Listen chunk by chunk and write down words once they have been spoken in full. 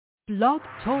Blog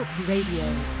Talk Radio.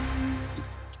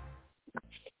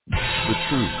 The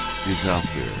truth is out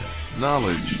there.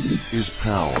 Knowledge is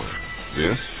power.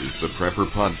 This is the Prepper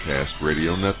Podcast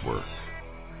Radio Network.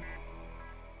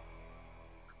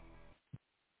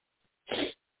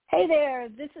 Hey there,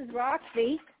 this is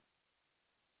Roxi.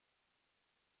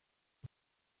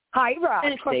 Hi, Roxi.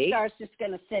 And of course, Star's just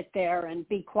going to sit there and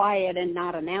be quiet and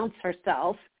not announce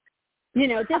herself. You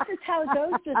know, this is how it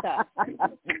goes with us.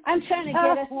 I'm trying to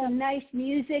get us some nice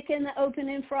music in the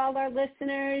opening for all our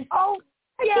listeners. Oh,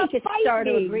 I think it's Starr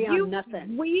to agree on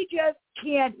nothing. We just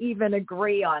can't even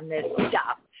agree on this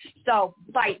stuff. So,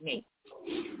 fight me.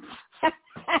 So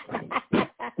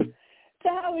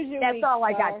how was your That's week, all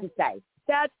I Starr? got to say.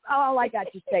 That's all I got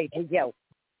to say to you.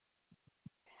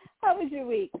 How was your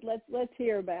week? Let's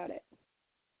hear about it.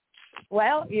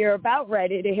 Well, you're about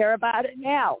ready to hear about it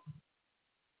now.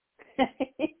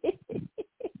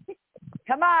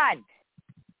 Come on.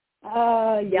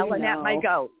 Yelling at my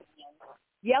goat.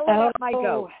 Yelling at my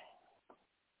goat.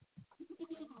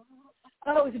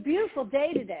 Oh, it was a beautiful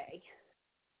day today.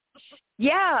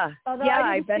 Yeah. Although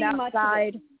I've been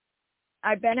outside.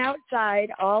 I've been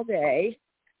outside all day,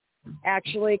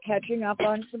 actually catching up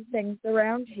on some things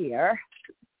around here.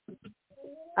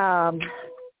 Trying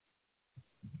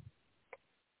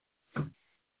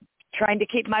to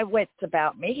keep my wits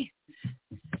about me.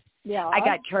 Yeah. I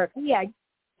got turkey eggs.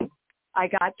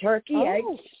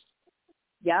 Eggs.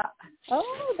 Yeah.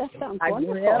 Oh, that sounds I'm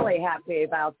wonderful. really happy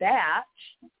about that.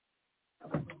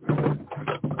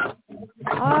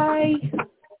 I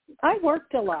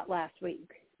worked a lot last week,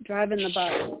 driving the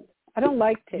bus. I don't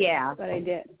like to, but I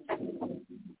did.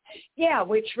 Yeah,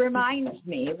 which reminds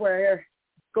me, we're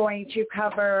going to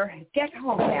cover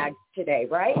get-home bags today,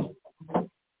 right?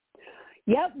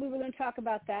 Yep, we were going to talk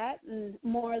about that and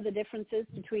more of the differences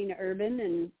between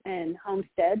urban and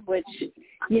homestead, which,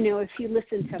 you know, if you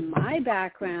listen to my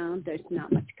background, there's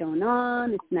not much going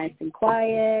on. It's nice and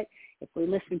quiet. If we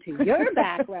listen to your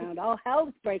background, all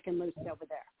hell's breaking loose over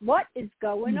there. What is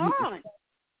going on?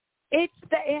 It's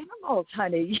the animals,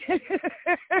 honey.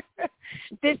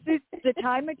 This is the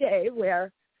time of day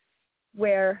where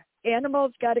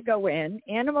animals got to go in,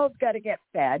 animals got to get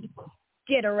fed,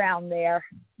 get around there.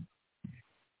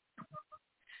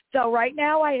 So right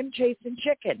now I am chasing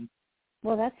chickens.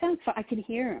 Well, that sounds fun. I can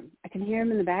hear them. I can hear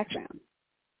them in the background.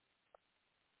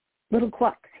 Little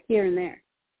clucks here and there.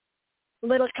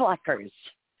 Little cluckers.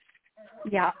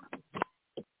 Yeah.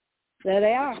 There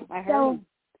they are. I heard them.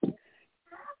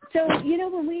 So, you know,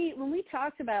 when we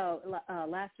talked about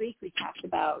last week, we talked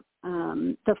about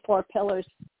the 4 pillars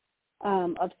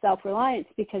of self-reliance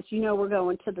because, you know, we're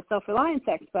going to the Self-Reliance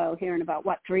Expo here in about,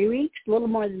 3 weeks? A little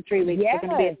more than 3 weeks. Yes, We're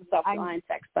going to be at the Self-Reliance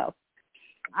Expo.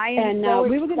 I am so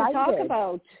we were going to excited.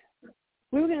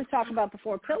 talk about the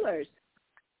 4 pillars.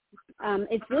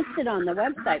 It's listed on the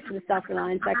website for the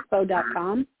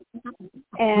selfrelianceexpo.com.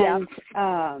 And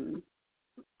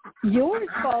yours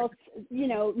falls, you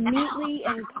know, neatly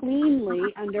and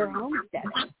cleanly under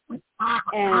homesteading.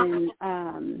 And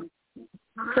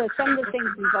so some of the things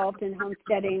involved in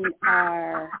homesteading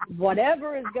are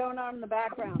whatever is going on in the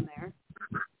background there.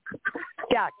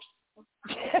 Ducks.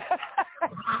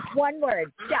 One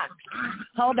word, ducks.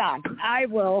 Hold on. I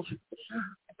will.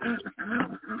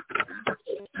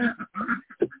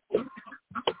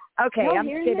 Okay, I'm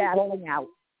skedaddling out.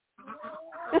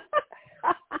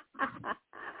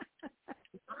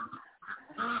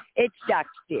 It's ducks,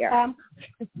 dear.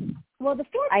 Well, the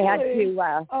 4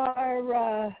 pillars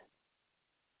are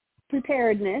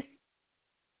preparedness,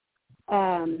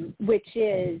 which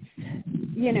is,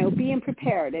 you know, being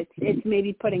prepared. It's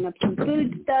maybe putting up some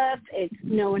food stuff. It's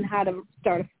knowing how to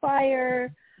start a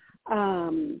fire.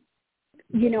 You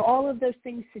know, all of those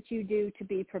things that you do to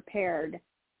be prepared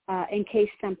in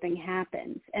case something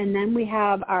happens. And then we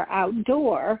have our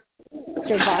outdoor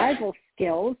survival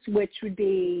skills, which would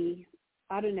be,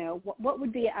 I don't know, what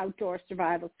would be outdoor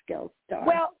survival skills, Starr?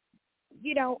 Well,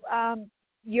 you know,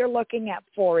 you're looking at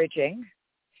foraging.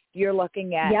 You're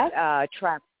looking at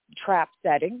trap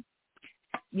setting,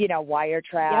 you know, wire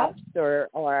traps or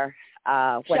what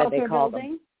shelter do they call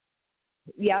building. them?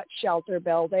 Yeah, shelter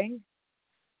building.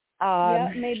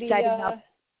 Maybe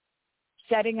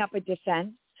setting up a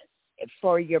defense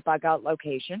for your bug out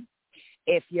location.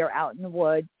 If you're out in the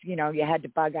woods, you know, you had to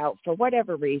bug out for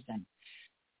whatever reason.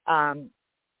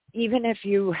 Even if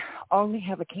you only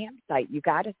have a campsite, you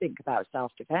got to think about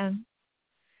self-defense.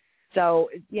 So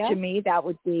to me, that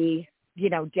would be, you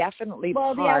know, definitely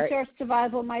Well, part. the outdoor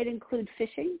survival might include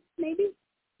fishing, maybe?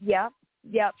 Yep.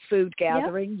 Food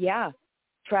gathering,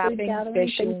 trapping, food gathering,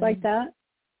 fishing. things like that.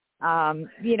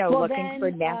 looking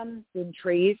for nests and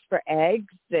trees for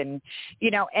eggs and,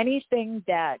 anything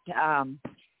that,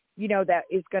 that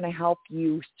is going to help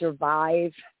you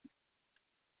survive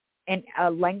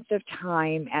a length of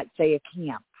time at, say, a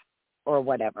camp or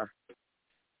whatever.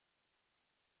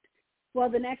 Well,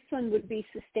 the next one would be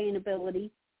sustainability.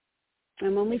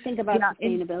 And when we think about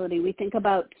sustainability, we think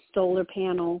about solar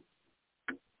panels.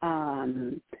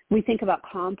 We think about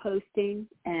composting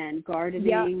and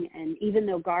gardening. And even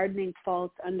though gardening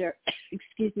falls under,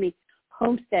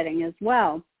 homesteading as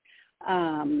well,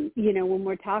 when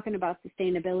we're talking about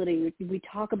sustainability, we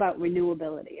talk about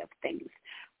renewability of things.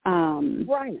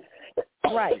 Right.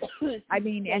 I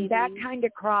mean, and that kind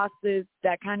of crosses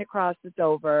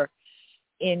over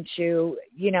into,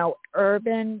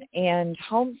 urban and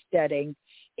homesteading.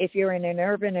 If you're in an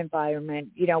urban environment,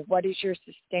 what is your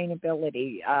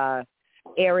sustainability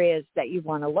areas that you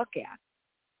want to look at?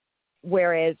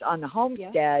 Whereas on the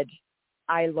homestead,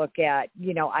 I look at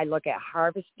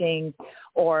harvesting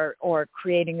or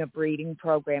creating a breeding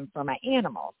program for my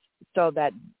animals so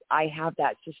that I have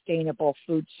that sustainable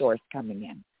food source coming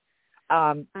in.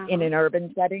 In an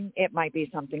urban setting, it might be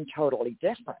something totally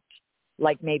different,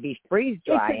 like maybe freeze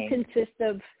drying. It could consist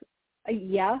of,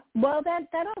 well,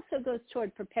 that also goes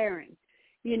toward preparing,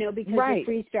 because of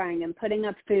freeze drying and putting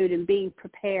up food and being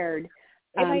prepared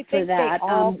for that.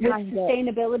 With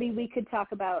sustainability, we could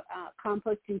talk about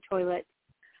composting toilets.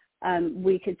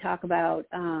 We could talk about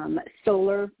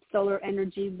solar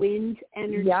energy, wind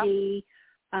energy,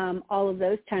 all of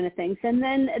those kind of things. And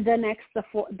then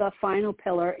the final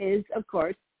pillar is, of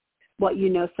course, what you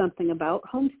know something about,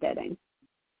 homesteading.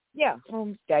 Yeah,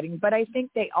 homesteading. But I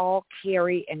think they all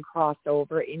carry and cross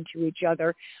over into each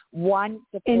other. One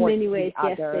supports in many ways,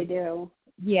 the other. Yes, they do.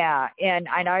 Yeah, and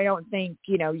I don't think,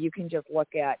 you can just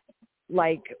look at,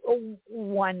 like,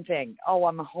 one thing. Oh,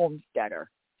 I'm a homesteader,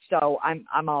 so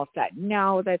I'm all set.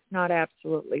 No, that's not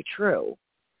absolutely true.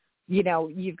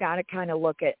 You've got to kind of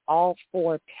look at all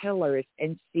four pillars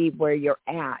and see where you're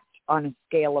at on a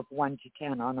scale of 1 to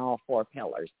 10 on all four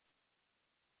pillars.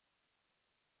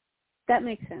 That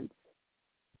makes sense.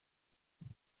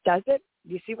 Does it?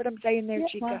 You see what I'm saying there,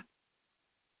 Chica?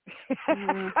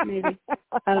 Well, maybe.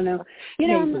 I don't know.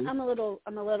 I'm a little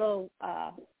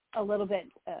bit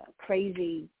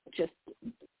crazy. Just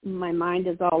my mind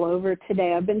is all over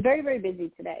today. I've been very, very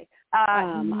busy today.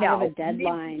 I have a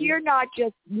deadline. You're not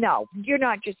just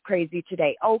crazy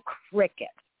today. Oh, cricket.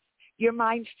 Your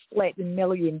mind's split in a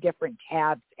million different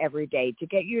tabs every day. To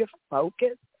get you to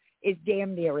focus is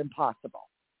damn near impossible.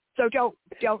 So don't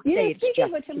say it's just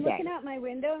of which, I'm today. looking out my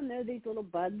window and there are these little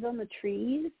buds on the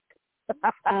trees.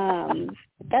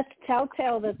 That's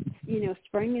telltale that,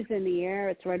 spring is in the air.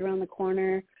 It's right around the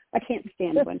corner. I can't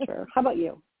stand winter. How about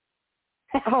you?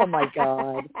 Oh, my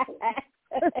God.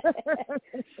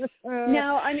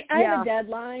 No, I have a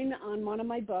deadline on one of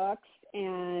my books,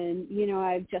 and,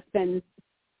 I've just been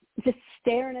just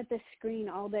staring at this screen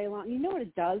all day long. You know what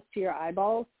it does to your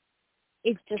eyeballs?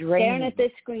 It's just staring at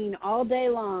this screen all day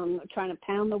long, trying to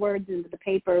pound the words into the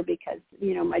paper because,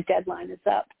 my deadline is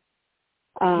up.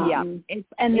 And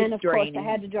then, of course, I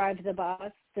had to drive the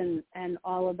bus and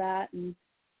all of that. And,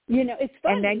 it's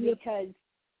funny because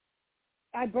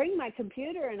I bring my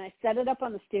computer and I set it up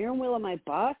on the steering wheel of my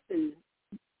bus and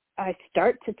I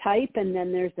start to type, and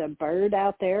then there's a bird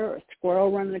out there or a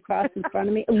squirrel running across in front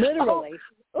of me, literally.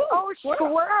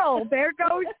 Squirrel. There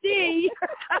goes Dee.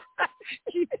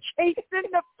 She's chasing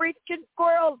the freaking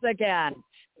squirrels again.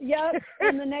 Yep,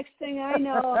 and the next thing I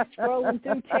know, I'm scrolling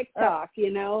through TikTok,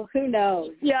 who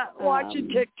knows? Yeah, watching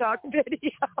TikTok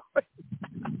videos.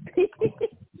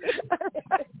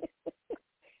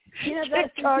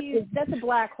 That's a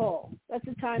black hole. That's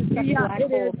a time suck black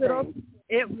hole thing.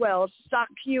 It will suck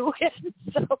you in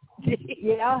so deep.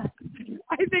 Yeah.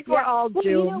 I think we're all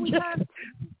doomed.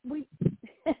 We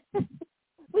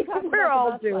talked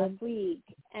about this last week,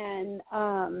 and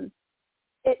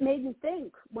it made me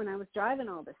think when I was driving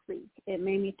all this week. It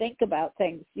made me think about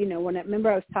things.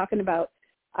 Remember I was talking about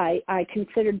I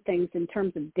considered things in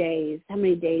terms of days, how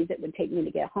many days it would take me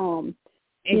to get home.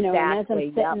 Exactly.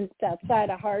 And as I'm sitting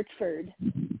outside of Hartford,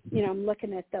 I'm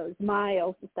looking at those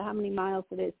miles as to how many miles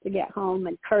it is to get home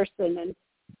and cursing and,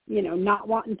 not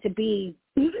wanting to be,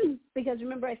 because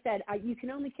remember I said you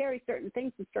can only carry certain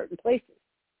things in certain places.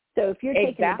 So if you're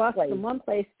taking a bus from one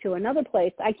place to another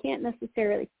place, I can't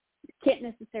necessarily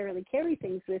carry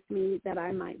things with me that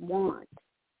I might want.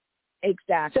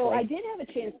 Exactly. So I did have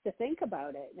a chance to think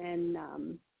about it. And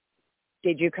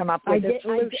did you come up with a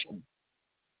solution?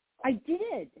 I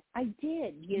did, and I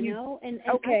think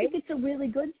it's a really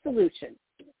good solution.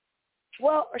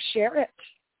 Well, share it,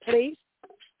 please.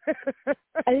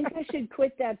 I think I should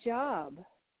quit that job.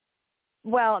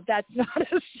 Well, that's not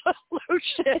a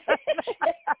solution.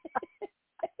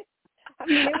 I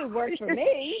mean, it would work for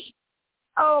me.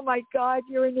 Oh, my God,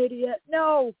 you're an idiot.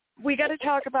 No, we got to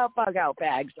talk about bug-out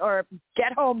bags or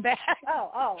get-home bags.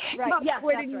 Oh, right. Not Yes,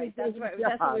 quitting that's right. your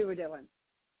That's what job. we were doing.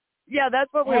 Yeah,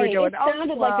 that's what we were doing. It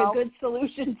sounded like a good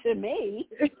solution to me.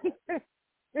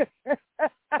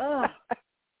 Oh.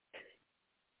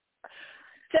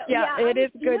 So, yeah, it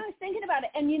is good. I was thinking about it,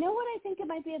 and you know what I think it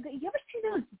might be a good. You ever see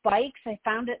those bikes? I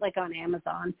found it like on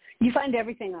Amazon. You find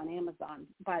everything on Amazon,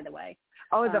 by the way.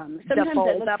 Oh, sometimes the I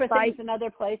look for bike. things in other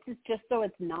places just so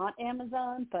it's not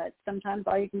Amazon, but sometimes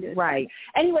all you can do is right.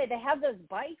 Anyway, they have those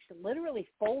bikes that literally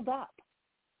fold up.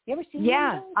 You ever seen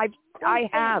Yeah, I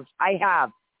have.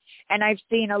 And I've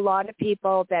seen a lot of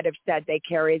people that have said they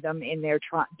carry them in their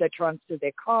the trunks of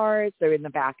their cars or in the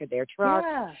back of their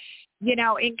trucks,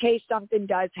 in case something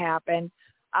does happen.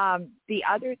 The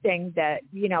other thing that,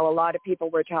 a lot of people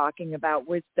were talking about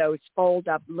was those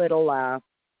fold-up little,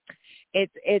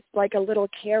 it's like a little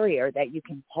carrier that you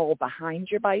can pull behind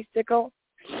your bicycle.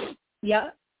 Yeah.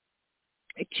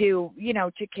 To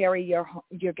carry your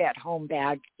get-home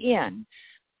bag in.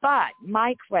 But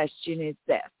my question is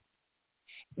this.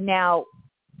 Now,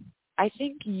 I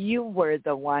think you were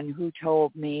the one who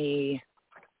told me,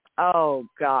 oh,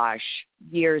 gosh,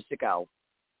 a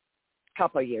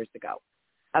couple of years ago,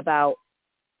 about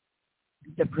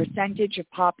the percentage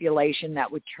of population that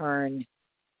would turn.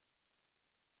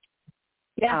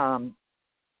 Yeah.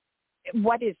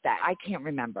 What is that? I can't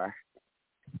remember.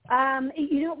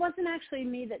 It wasn't actually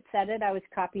me that said it. I was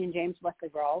copying James Wesley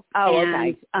Rawls. Oh, and,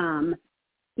 okay.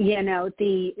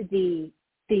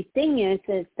 The thing is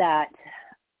that,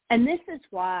 and this is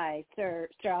why Sir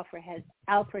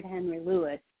Alfred Henry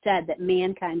Lewis said that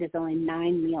mankind is only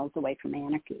 9 meals away from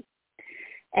anarchy.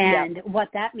 And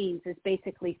what that means is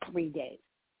basically 3 days.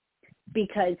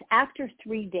 Because after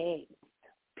 3 days,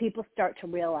 people start to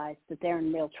realize that they're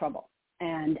in real trouble.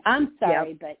 And I'm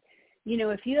sorry, but,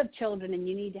 if you have children and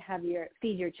you need to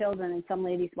feed your children and some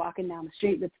lady's walking down the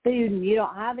street with food and you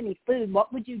don't have any food,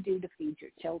 what would you do to feed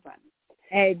your children?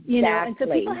 Exactly. And so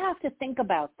people have to think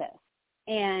about this.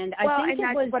 And I think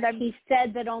he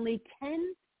said that only 10%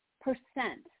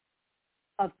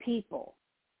 of people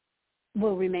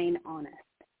will remain honest.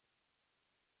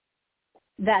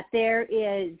 That there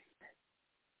is,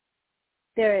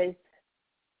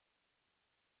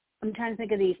 I'm trying to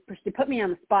think of these, they put me on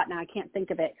the spot now, I can't think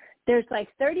of it. There's like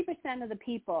 30% of the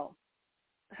people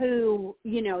who,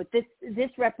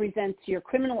 this represents your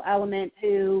criminal element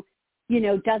who,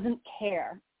 doesn't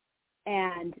care.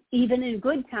 And even in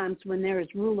good times when there is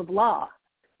rule of law,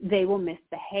 they will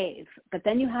misbehave. But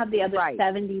then you have the other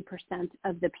 70%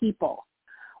 of the people.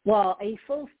 Well, a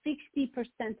full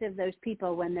 60% of those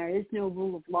people, when there is no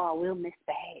rule of law, will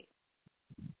misbehave.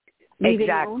 Leaving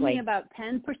only about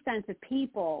 10% of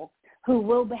people who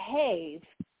will behave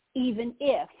even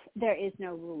if there is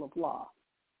no rule of law.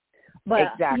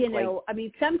 But,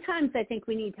 sometimes I think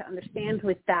we need to understand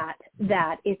with that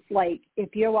it's like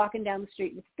if you're walking down the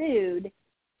street with food,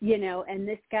 and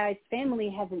this guy's family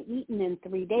hasn't eaten in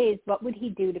 3 days, what would he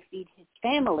do to feed his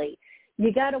family?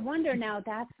 You got to wonder now,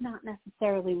 that's not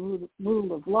necessarily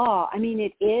rule of law. I mean,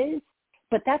 it is,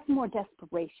 but that's more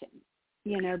desperation.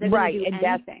 They're going to do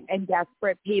anything. And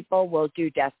desperate people will do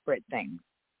desperate things.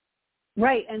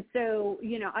 Right. And so,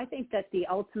 I think that the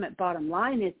ultimate bottom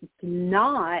line is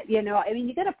not, you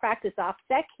got to practice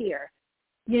OPSEC here,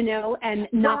 and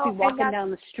not be walking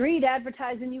down the street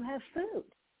advertising you have food.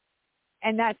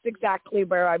 And that's exactly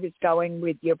where I was going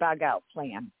with your bug out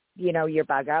plan, your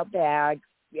bug out bags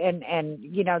and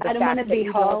the I don't want to be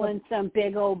hauling some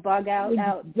big old bug out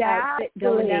outfit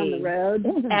going down the road,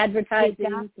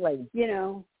 advertising,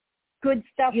 good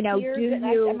stuff here.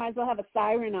 I might as well have a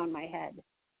siren on my head.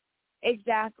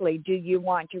 Exactly. Do you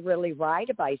want to really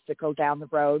ride a bicycle down the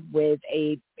road with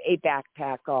a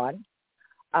backpack on,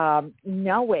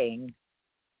 knowing,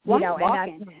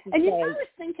 walking? And I was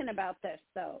thinking about this,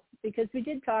 though, because we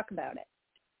did talk about it.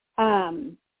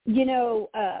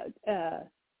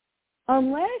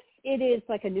 Unless it is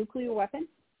like a nuclear weapon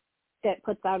that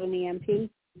puts out an EMP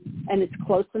and it's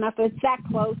close enough, if it's that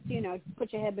close,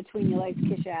 put your head between your legs,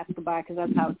 kiss your ass goodbye, because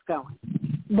that's how it's going.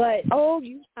 But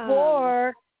you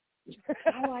swore.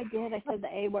 I did. I said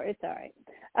the A word. It's all right.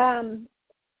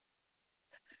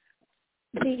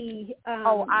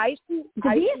 I see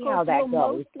how that will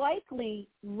goes. most likely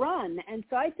run, and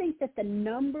so I think that the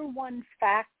number one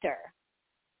factor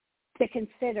to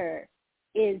consider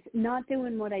is not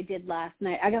doing what I did last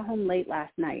night. I got home late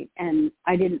last night, and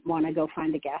I didn't want to go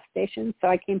find a gas station, so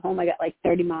I came home. I got like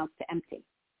 30 miles to empty.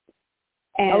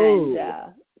 And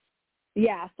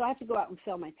yeah, so I have to go out and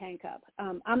fill my tank up.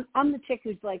 I'm the chick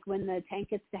who's like, when the tank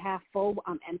gets to half full,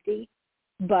 I'm empty.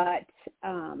 But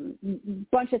a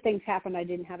bunch of things happened. I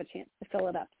didn't have a chance to fill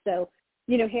it up. So,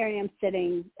 here I am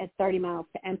sitting at 30 miles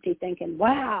to empty thinking,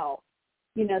 wow,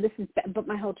 this is, but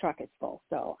my whole truck is full.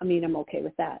 So, I'm okay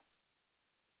with that.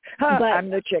 But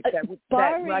I'm the chick that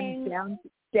runs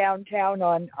downtown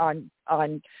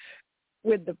on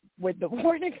with the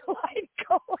warning light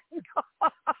going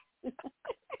on.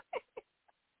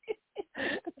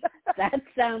 That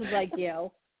sounds like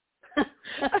you.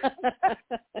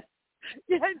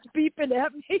 Yeah, it's beeping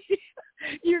at me.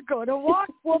 You're going to walk,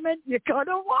 woman. You're going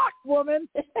to walk, woman.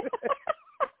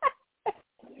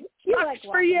 You're like,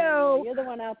 for you. You're the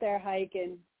one out there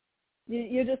hiking.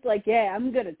 You're just like, yeah,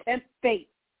 I'm going to tempt fate.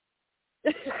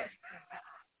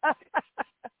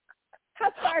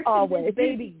 How far can this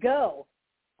baby go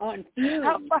on fumes?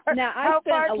 Now, I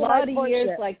spent a lot of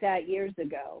years like that years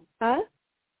ago. Huh?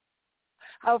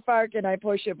 How far can I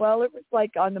push it? Well, it was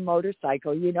like on the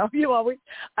motorcycle,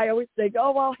 I always think,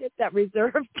 I'll hit that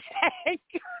reserve tank.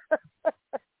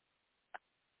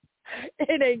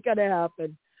 It ain't going to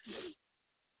happen.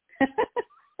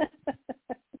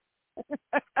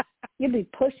 You'd be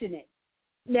pushing it.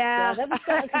 Yeah, that was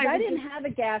because I didn't have a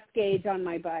gas gauge on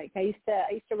my bike. I used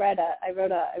to ride I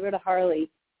rode a Harley,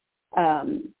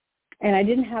 and I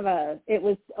didn't have it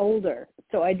was older,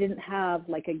 so I didn't have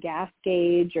like a gas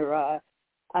gauge or a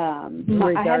I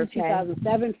had a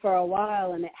 2007 for a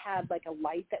while, and it had like a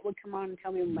light that would come on and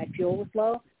tell me when my fuel was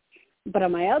low. But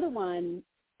on my other one,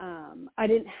 I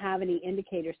didn't have any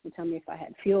indicators to tell me if I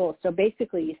had fuel. So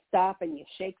basically, you stop and you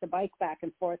shake the bike back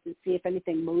and forth and see if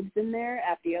anything moves in there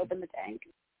after you open the tank.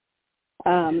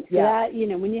 So that,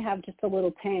 when you have just a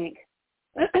little tank.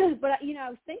 But, I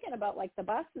was thinking about like the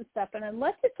bus and stuff, and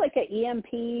unless it's like an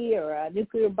EMP or a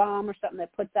nuclear bomb or something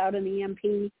that puts out an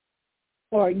EMP,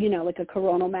 or, like a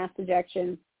coronal mass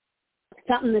ejection,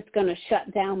 something that's going to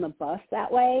shut down the bus that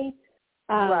way.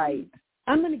 Right.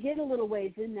 I'm going to get a little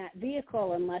ways in that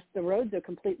vehicle unless the roads are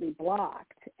completely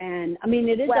blocked. And,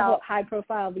 it is a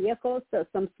high-profile vehicle, so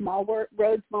some small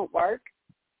roads won't work.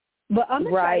 But I'm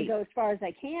going to try to go as far as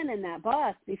I can in that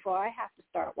bus before I have to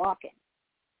start walking.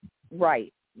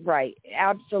 Right.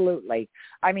 Absolutely.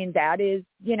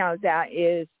 That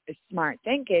is smart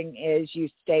thinking, is you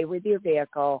stay with your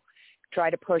vehicle, try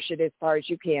to push it as far as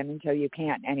you can until you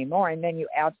can't anymore. And then you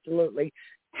absolutely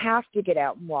have to get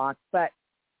out and walk. But,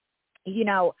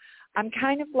 I'm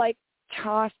kind of like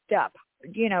tossed up.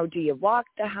 Do you walk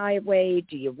the highway?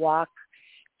 Do you walk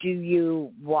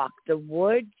the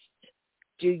woods?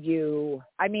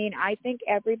 I think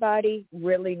everybody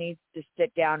really needs to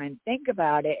sit down and think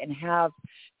about it and have,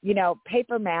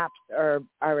 paper maps are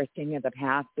a thing of the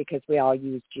past because we all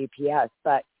use GPS.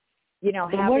 But, having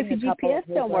a couple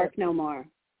GPS don't work no more.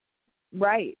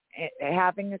 Right.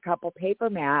 Having a couple paper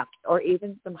maps or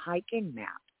even some hiking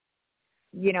maps,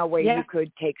 where you could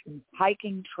take some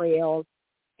hiking trails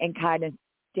and kind of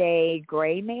stay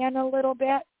gray man a little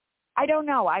bit. I don't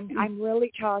know. I'm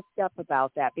really tossed up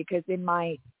about that because in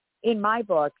my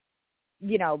book,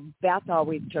 Beth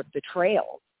always took the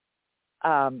trails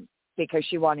because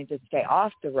she wanted to stay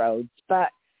off the roads. But,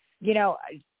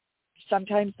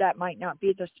 sometimes that might not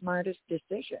be the smartest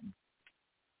decision.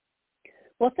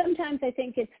 Well, sometimes I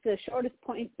think it's the shortest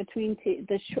point between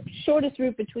shortest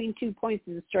route between 2 points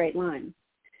is a straight line.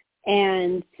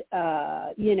 And,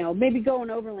 maybe going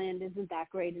overland isn't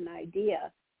that great an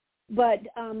idea. But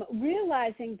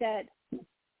realizing that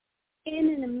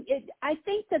I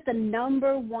think that the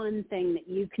number one thing that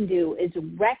you can do is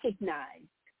recognize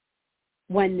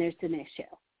when there's an issue.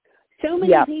 So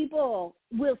many people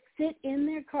will sit in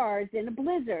their cars in a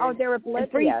blizzard. Oh, they're oblivious.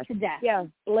 And freeze to death. Yeah,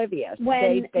 oblivious.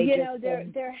 When,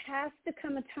 there has to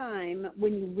come a time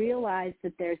when you realize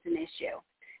that there's an issue.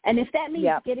 And if that means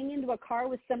getting into a car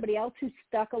with somebody else who's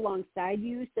stuck alongside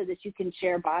you so that you can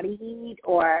share body heat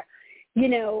or,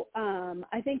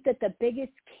 I think that the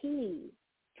biggest key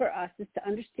for us is to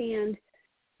understand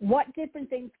what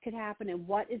different things could happen and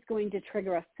what is going to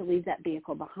trigger us to leave that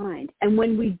vehicle behind. And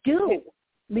when we do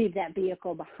leave that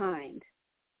vehicle behind,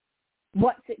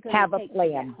 what's it going to take to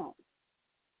get home?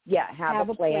 Yeah, have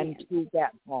a plan to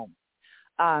get home.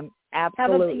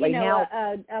 Absolutely.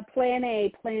 A plan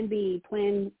A, plan B,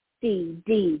 plan C,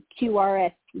 D, Q, R,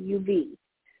 S, U, V.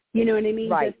 You know what I mean?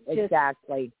 Right,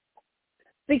 exactly.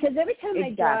 Because every time I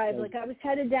drive, like I was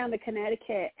headed down to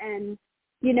Connecticut and,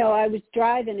 I was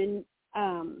driving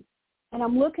and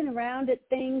I'm looking around at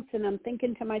things and I'm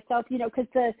thinking to myself, because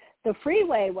the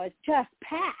freeway was just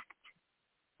packed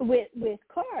with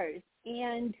cars.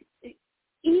 And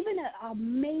even a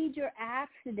major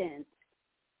accident,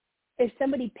 if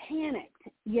somebody panicked,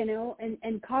 you know,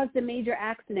 and caused a major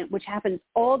accident, which happens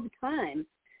all the time,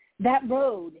 that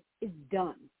road is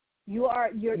done. Your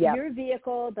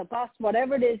vehicle, the bus,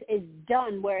 whatever it is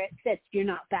done where it sits. You're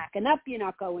not backing up. You're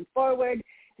not going forward.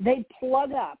 They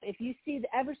plug up. If you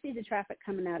ever see the traffic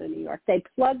coming out of New York, they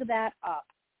plug that up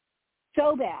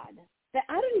so bad that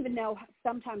I don't even know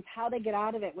sometimes how they get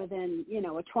out of it within, you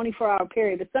know, a 24-hour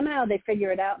period. But somehow they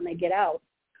figure it out and they get out.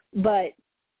 But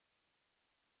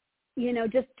you know,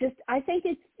 just I think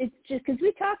it's just because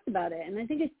we talked about it, and I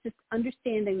think it's just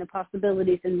understanding the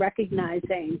possibilities and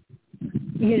recognizing,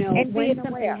 you know, and when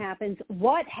something aware. happens,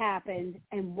 what happened,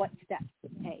 and what steps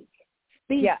to take.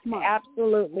 Be smart.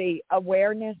 Absolutely.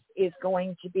 Awareness is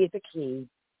going to be the key.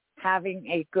 Having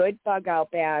a good bug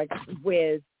out bag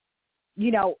with,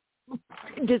 you know,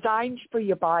 designed for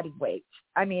your body weight.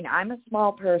 I mean, I'm a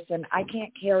small person. I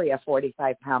can't carry a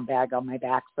 45-pound bag on my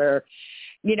back for,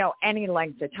 you know, any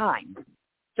length of time.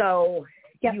 So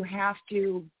you have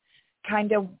to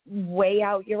kind of weigh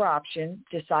out your options,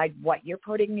 decide what you're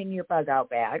putting in your bug out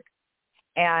bag.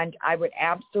 And I would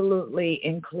absolutely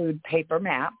include paper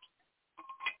maps.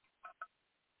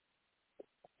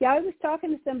 Yeah, I was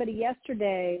talking to somebody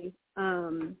yesterday,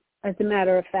 as a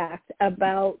matter of fact,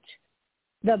 about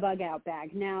the bug out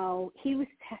bag. Now, he was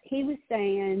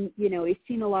saying, you know, he's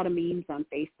seen a lot of memes on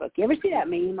Facebook. You ever see that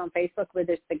meme on Facebook where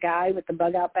there's the guy with the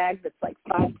bug out bag that's like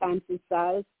 5 times his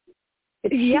size?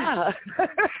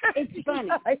 It's funny,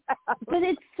 but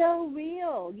it's so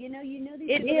real. You know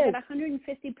these people got a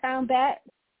 150-pound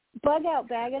bug out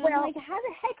bag, and I'm like, how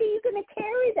the heck are you going to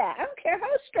carry that? I don't care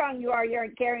how strong you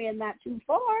aren't carrying that too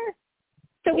far.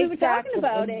 So we were talking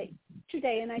about it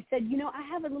today, and I said, you know, I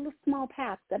have a little small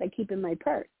pack that I keep in my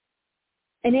purse,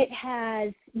 and it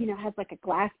has like a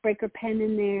glass breaker pen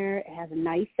in there. It has a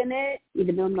knife in it,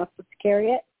 even though I'm not supposed to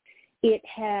carry it. It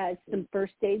has some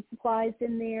first aid supplies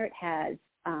in there. It has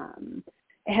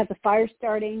a fire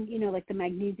starting, you know, like the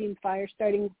magnesium fire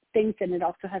starting things, and it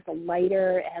also has a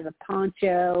lighter. It has a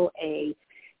poncho, a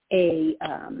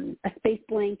space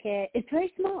blanket. It's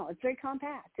very small. It's very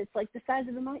compact. It's like the size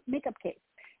of a makeup case.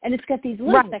 And it's got these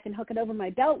loops. I can hook it over my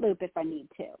belt loop if I need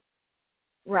to.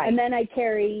 Right. And then I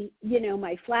carry, you know,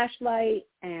 my flashlight,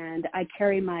 and I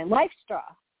carry my life straw.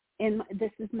 And this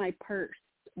is my purse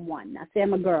one. Now, say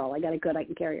I'm a girl. I got it good. I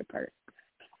can carry a purse.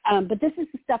 But this is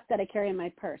the stuff that I carry in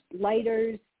my purse.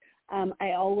 Lighters.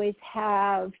 I always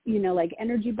have, you know, like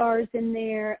energy bars in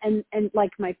there. And like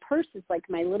my purse is like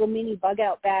my little mini bug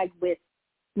out bag with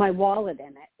my wallet in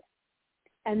it.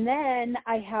 And then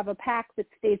I have a pack that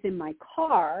stays in my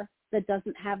car that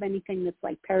doesn't have anything that's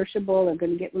like perishable or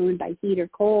going to get ruined by heat or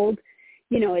cold.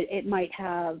 You know, it might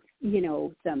have, you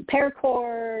know, some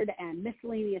paracord and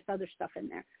miscellaneous other stuff in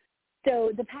there.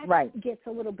 So the pack gets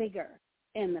a little bigger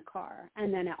in the car.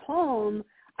 And then at home,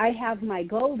 I have my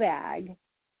go bag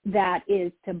that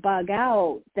is to bug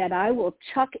out that I will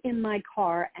chuck in my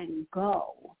car and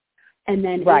go. And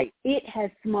then it has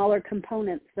smaller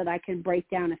components that I can break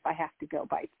down if I have to go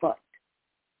by foot.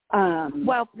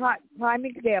 Well, prime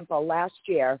example, last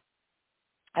year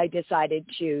I decided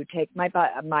to take my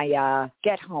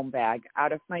get-home bag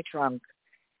out of my trunk,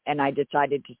 and I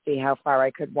decided to see how far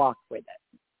I could walk with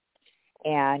it.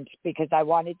 And because I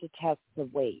wanted to test the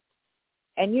weight.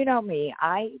 And you know me,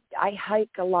 I hike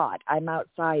a lot. I'm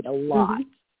outside a lot. Mm-hmm.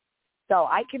 So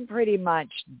I can pretty much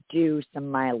do some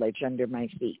mileage under my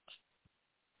feet.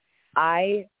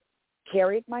 I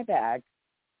carried my bag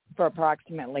for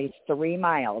approximately 3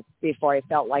 miles before I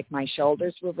felt like my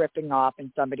shoulders were ripping off and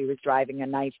somebody was driving a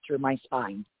knife through my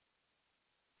spine.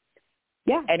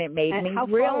 Yeah. And it made me how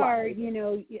realize. Far, you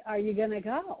know, are you going to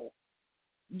go?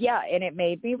 Yeah, and it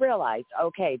made me realize,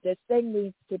 okay, this thing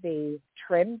needs to be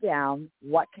trimmed down.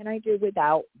 What can I do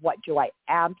without? What do I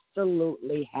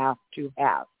absolutely have to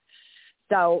have?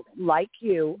 So like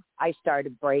you, I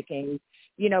started breaking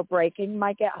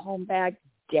my get-home bag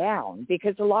down,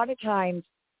 because a lot of times,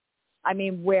 I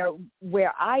mean,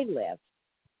 where I live,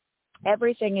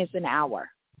 everything is an hour.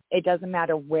 It doesn't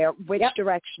matter which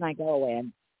direction I go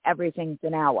in, everything's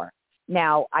an hour.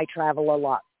 Now, I travel a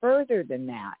lot further than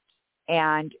that,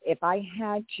 and if I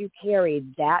had to carry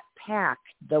that pack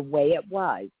the way it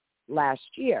was last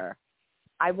year,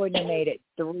 I wouldn't have made it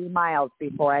 3 miles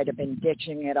before I'd have been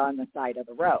ditching it on the side of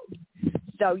the road.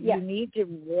 So you need to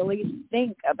really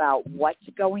think about what's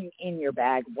going in your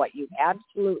bag, what you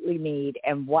absolutely need,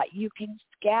 and what you can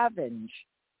scavenge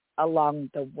along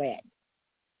the way.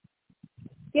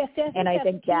 Yes, I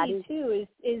think that too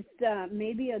is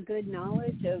maybe a good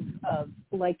knowledge of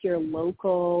like your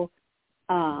local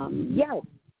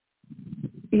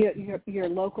your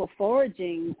local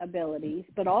foraging abilities,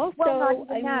 but also, well,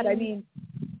 not even that.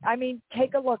 I mean,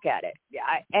 take a look at it.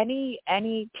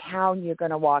 Any town you're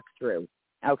going to walk through,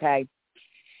 okay?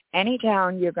 Any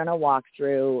town you're going to walk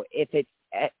through, if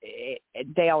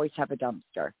they always have a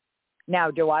dumpster.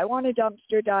 Now, do I want to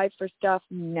dumpster dive for stuff?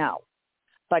 No.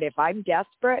 But if I'm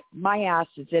desperate, my ass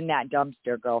is in that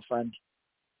dumpster, girlfriend.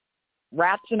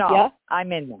 Rats and all, yeah.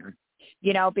 I'm in there.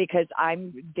 Because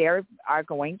there are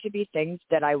going to be things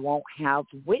that I won't have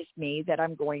with me that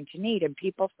I'm going to need. And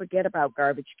people forget about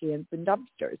garbage cans and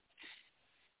dumpsters.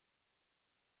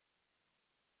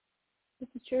 This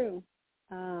is true.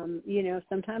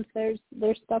 Sometimes there's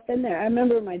stuff in there. I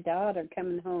remember my daughter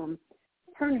coming home.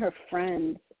 Her and her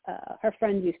friend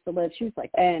used to live.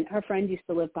 And her friend used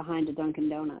to live behind a Dunkin'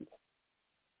 Donuts.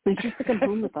 And she used to come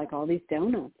home with all these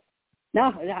donuts.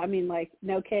 No, I mean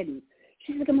no kidding.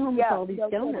 She used to come home with all these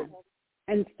donuts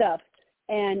and stuff.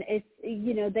 And it's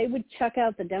they would chuck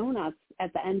out the donuts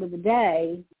at the end of the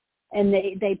day, and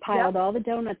they piled all the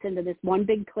donuts into this one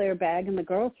big clear bag, and the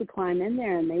girls would climb in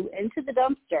there and into the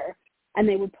dumpster, and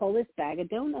they would pull this bag of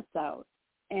donuts out,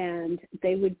 and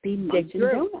they would be munching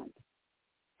donuts.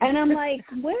 And I'm like,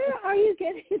 where are you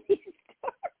getting these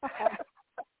stuff?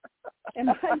 And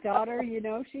my daughter,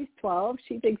 she's 12.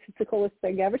 She thinks it's the coolest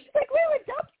thing ever. She's like, we were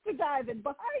dumpster diving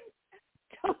behind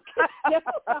Dunkin'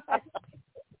 Donuts.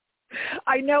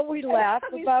 I know we laugh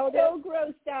about it. So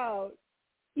grossed out.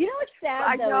 You know what's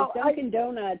sad, though, is Dunkin'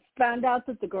 Donuts found out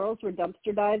that the girls were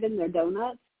dumpster diving their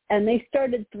donuts, and they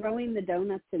started throwing the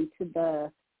donuts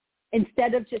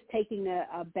instead of just taking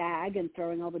a bag and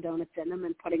throwing all the donuts in them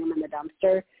and putting them in the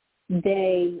dumpster,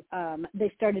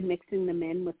 they started mixing them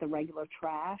in with the regular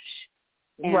trash.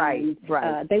 And,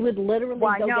 right. They would literally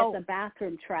get the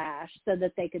bathroom trash so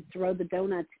that they could throw the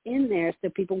donuts in there so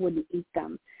people wouldn't eat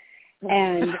them.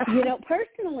 And,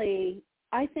 personally,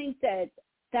 I think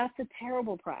that's a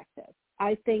terrible practice.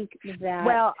 I think that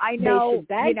I know, they should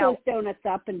bag those donuts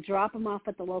up and drop them off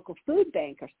at the local food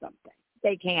bank or something.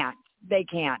 They can't.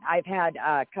 I've had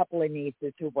a couple of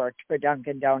nieces who worked for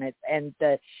Dunkin' Donuts, and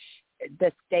the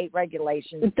state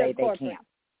regulations say they can't.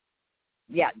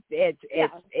 Yeah,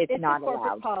 it's not a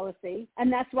corporate allowed. Policy,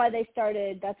 and that's why they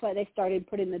started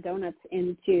putting the donuts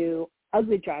into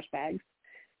ugly trash bags,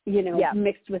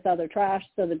 mixed with other trash,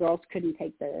 so the girls couldn't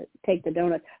take the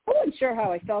donuts. I wasn't sure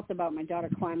how I felt about my daughter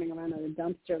climbing around in a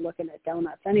dumpster looking at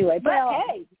donuts. Anyway, but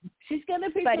hey, she's going to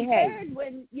be prepared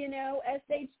when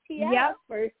SHTF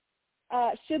or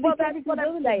should be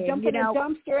jump in a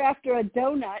dumpster after a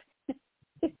donut.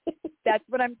 That's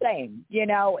what I'm saying.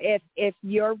 If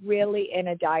you're really in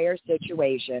a dire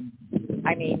situation,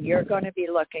 I mean, you're going to be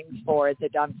looking for the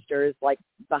dumpsters like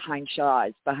behind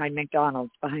Shaw's, behind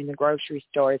McDonald's, behind the grocery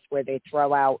stores where they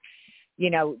throw out,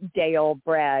 day-old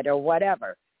bread or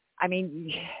whatever. I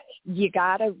mean, you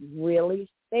got to really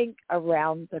think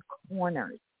around the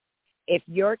corners. If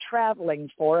you're traveling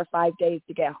 4 or 5 days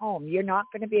to get home, you're not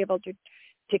going to be able to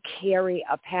carry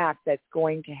a pack that's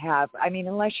going to have, I mean,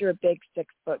 unless you're a big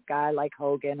 6-foot guy like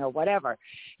Hogan or whatever,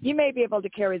 you may be able to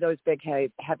carry those big,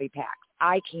 heavy packs.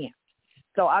 I can't.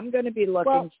 So I'm going to be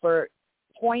looking for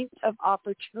points of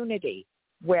opportunity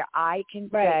where I can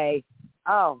say,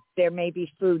 oh, there may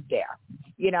be food there.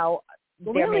 We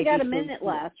only got a minute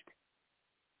left.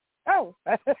 Oh,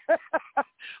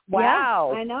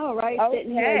 wow. Yeah, I know, right? Okay.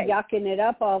 Sitting here yucking it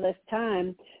up all this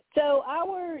time. So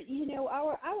our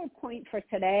point for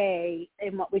today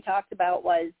and what we talked about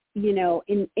was,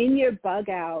 in your bug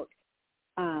out,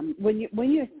 when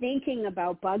you're thinking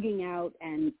about bugging out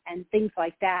and things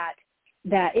like that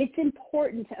it's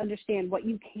important to understand what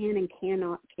you can and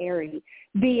cannot carry,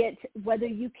 be it whether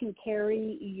you can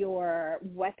carry your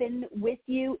weapon with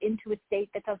you into a state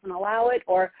that doesn't allow it,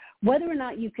 or whether or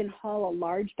not you can haul a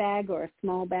large bag or a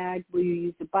small bag where you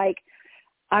use a bike.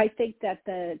 I think that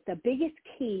the biggest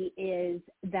key is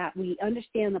that we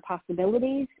understand the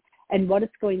possibilities and what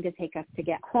it's going to take us to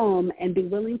get home and be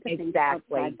willing to think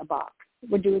outside the box.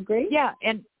 Would you agree? Yeah,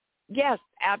 and yes,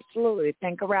 absolutely.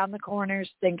 Think around the corners,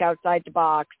 think outside the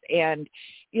box, and,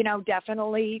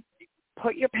 definitely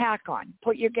put your pack on.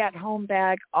 Put your get-home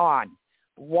bag on.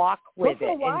 Walk with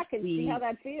it. Walk and see how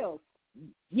that feels.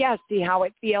 Yes, see how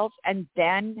it feels, and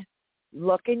then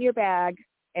look in your bag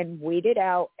and weed it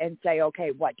out and say,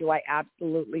 okay, what do I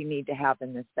absolutely need to have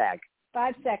in this bag?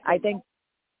 5 seconds. I think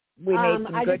we made some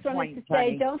good points. I just wanted to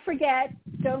say,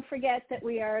 don't forget that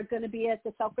we are going to be at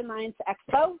the Self-Reliance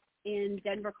Expo in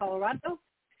Denver, Colorado,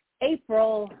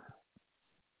 April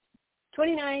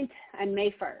 29th and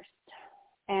May 1st.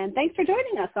 And thanks for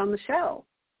joining us on the show.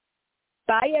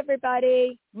 Bye,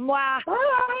 everybody. Mwah.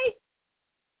 Bye.